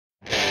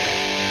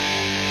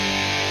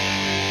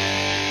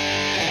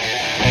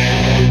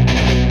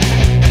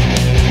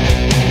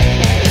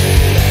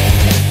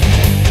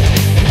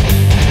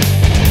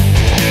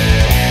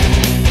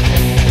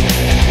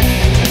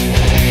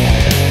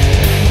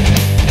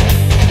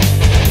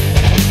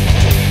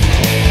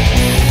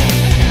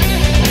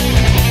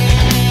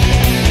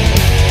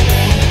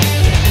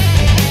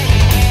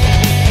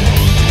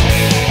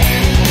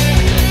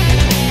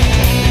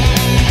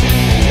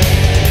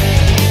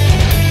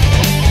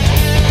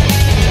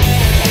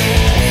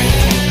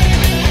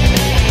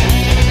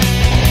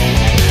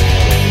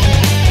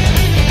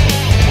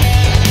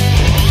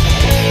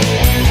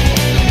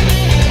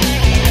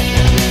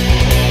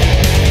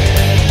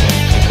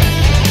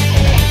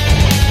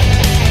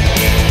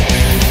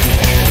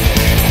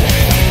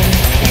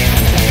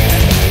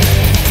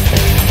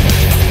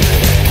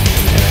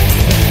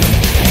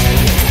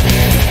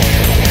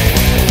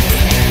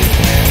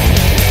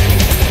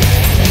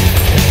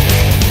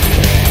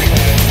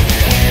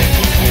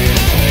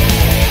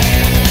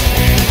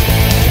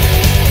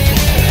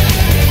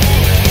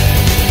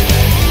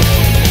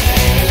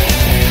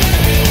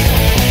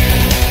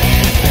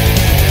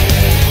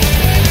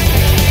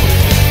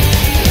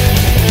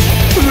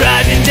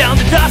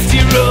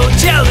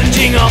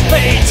challenging our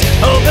fate.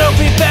 Although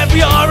prepared,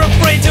 we are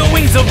afraid the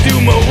wings of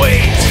doom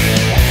await.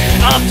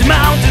 Up the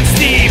mountain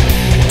steep,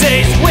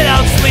 days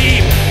without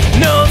sleep,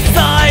 no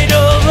sight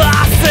of a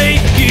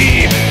safe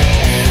keep.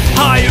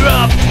 Higher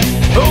up,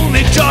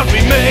 only chalk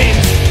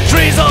remains.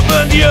 Trees are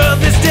burned, the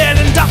earth is dead,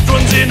 and dust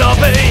runs in our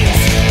veins.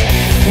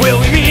 Will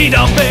we meet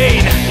our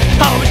fate?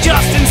 Are we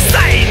just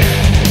insane?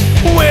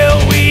 Will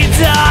we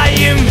die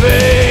in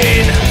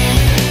vain?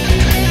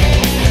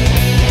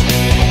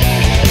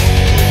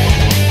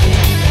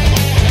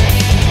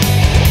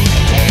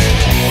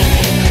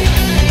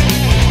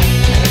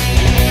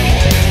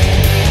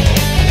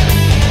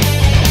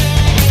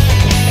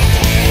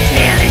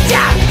 Nearly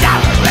down the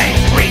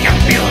range, we can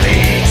feel the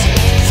heat,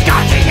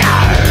 scorching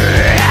our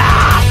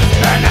asses,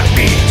 burn our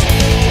feet.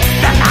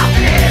 The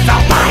mountain is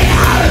on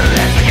fire,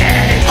 as we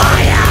get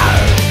higher,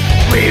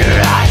 we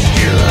rush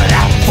to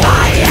the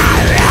fire.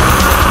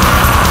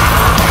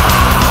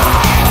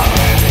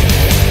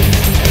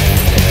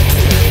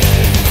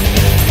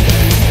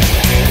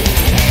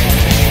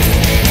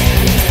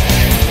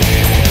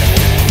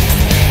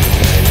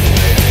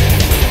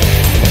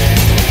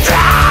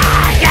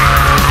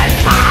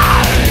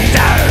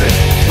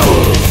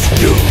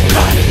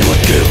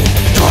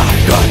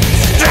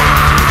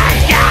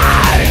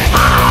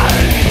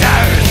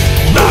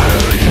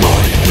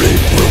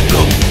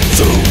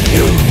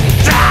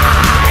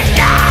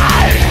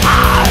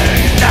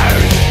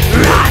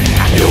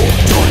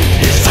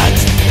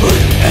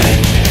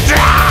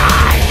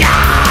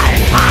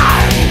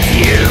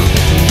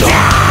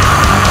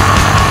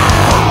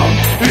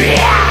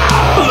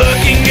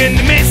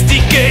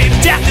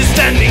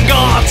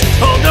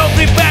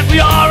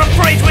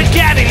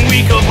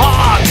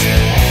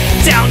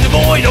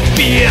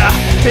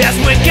 As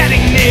we're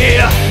getting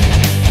near,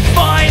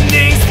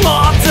 finding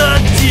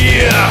slaughtered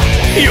deer.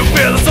 You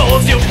fill our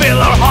souls, you fill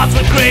our hearts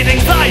with great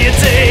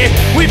anxiety.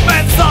 We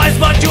fantasize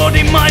about your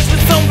demise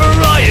with some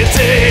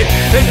variety.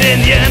 And in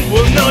the end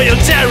we'll know your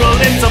terror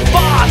limbs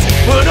apart.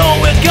 But all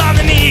we're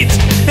gonna need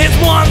is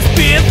one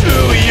spear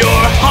through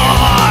your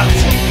heart.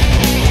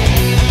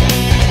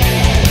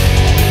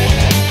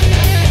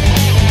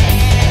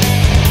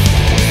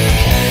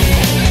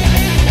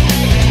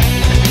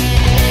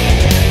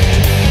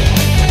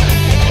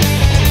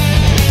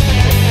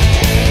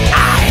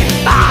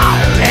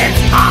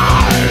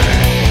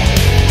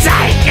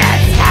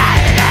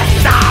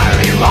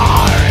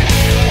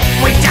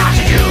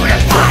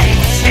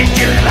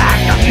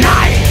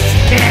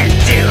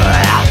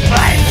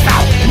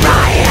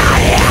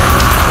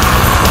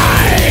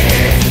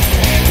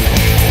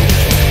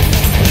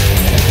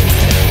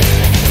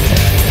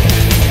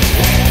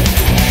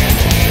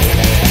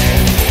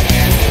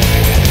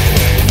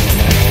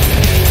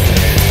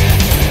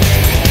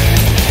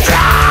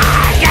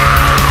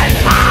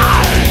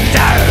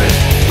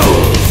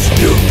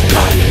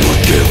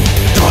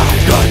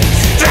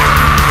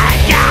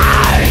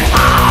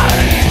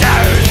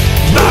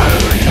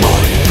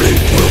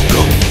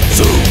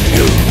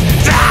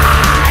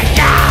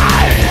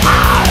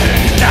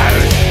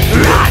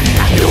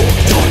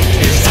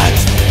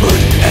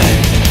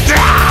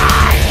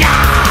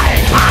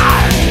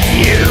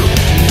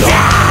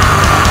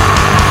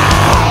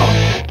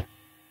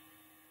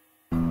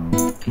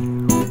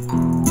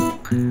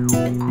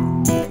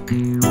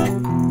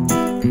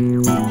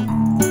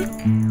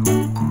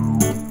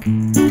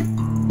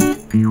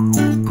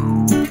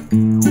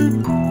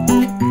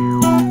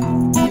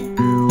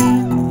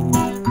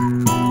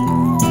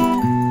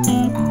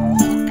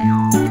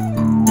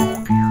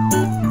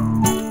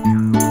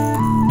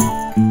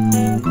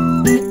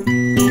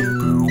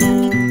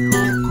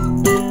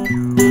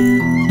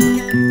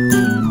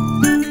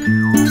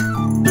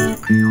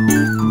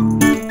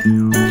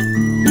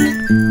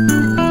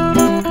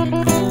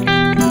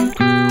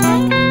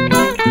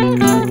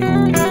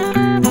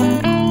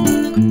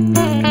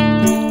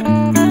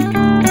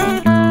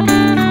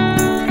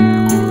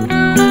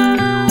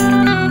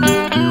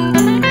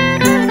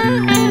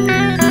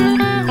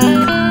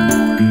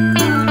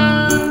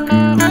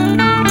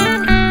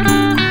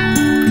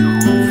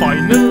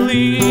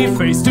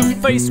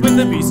 With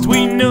the beast,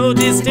 we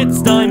noticed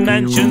its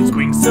dimensions.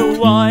 Wings so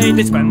wide,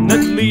 they span at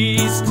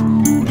least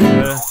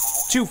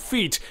 2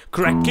 feet,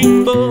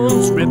 cracking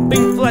bones,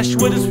 ripping flesh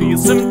with its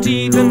fearsome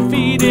teeth, and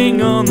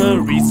feeding on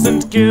a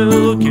recent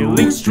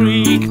killing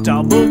streak.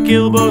 Double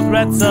kill, both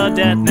rats are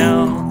dead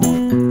now.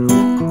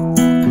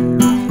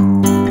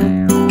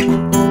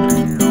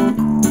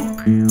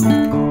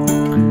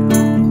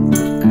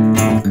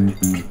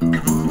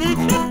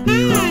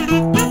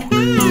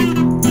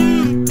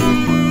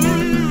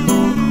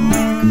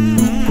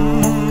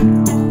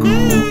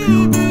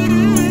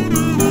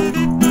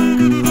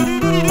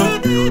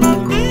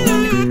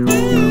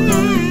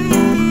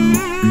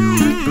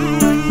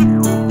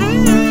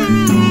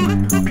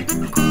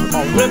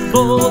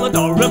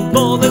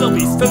 Adorable little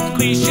beast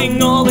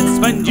unleashing all its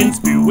vengeance,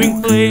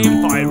 spewing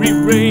flame, fiery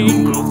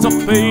rain, growths of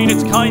pain,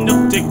 it kind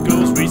of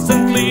tickles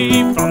recently.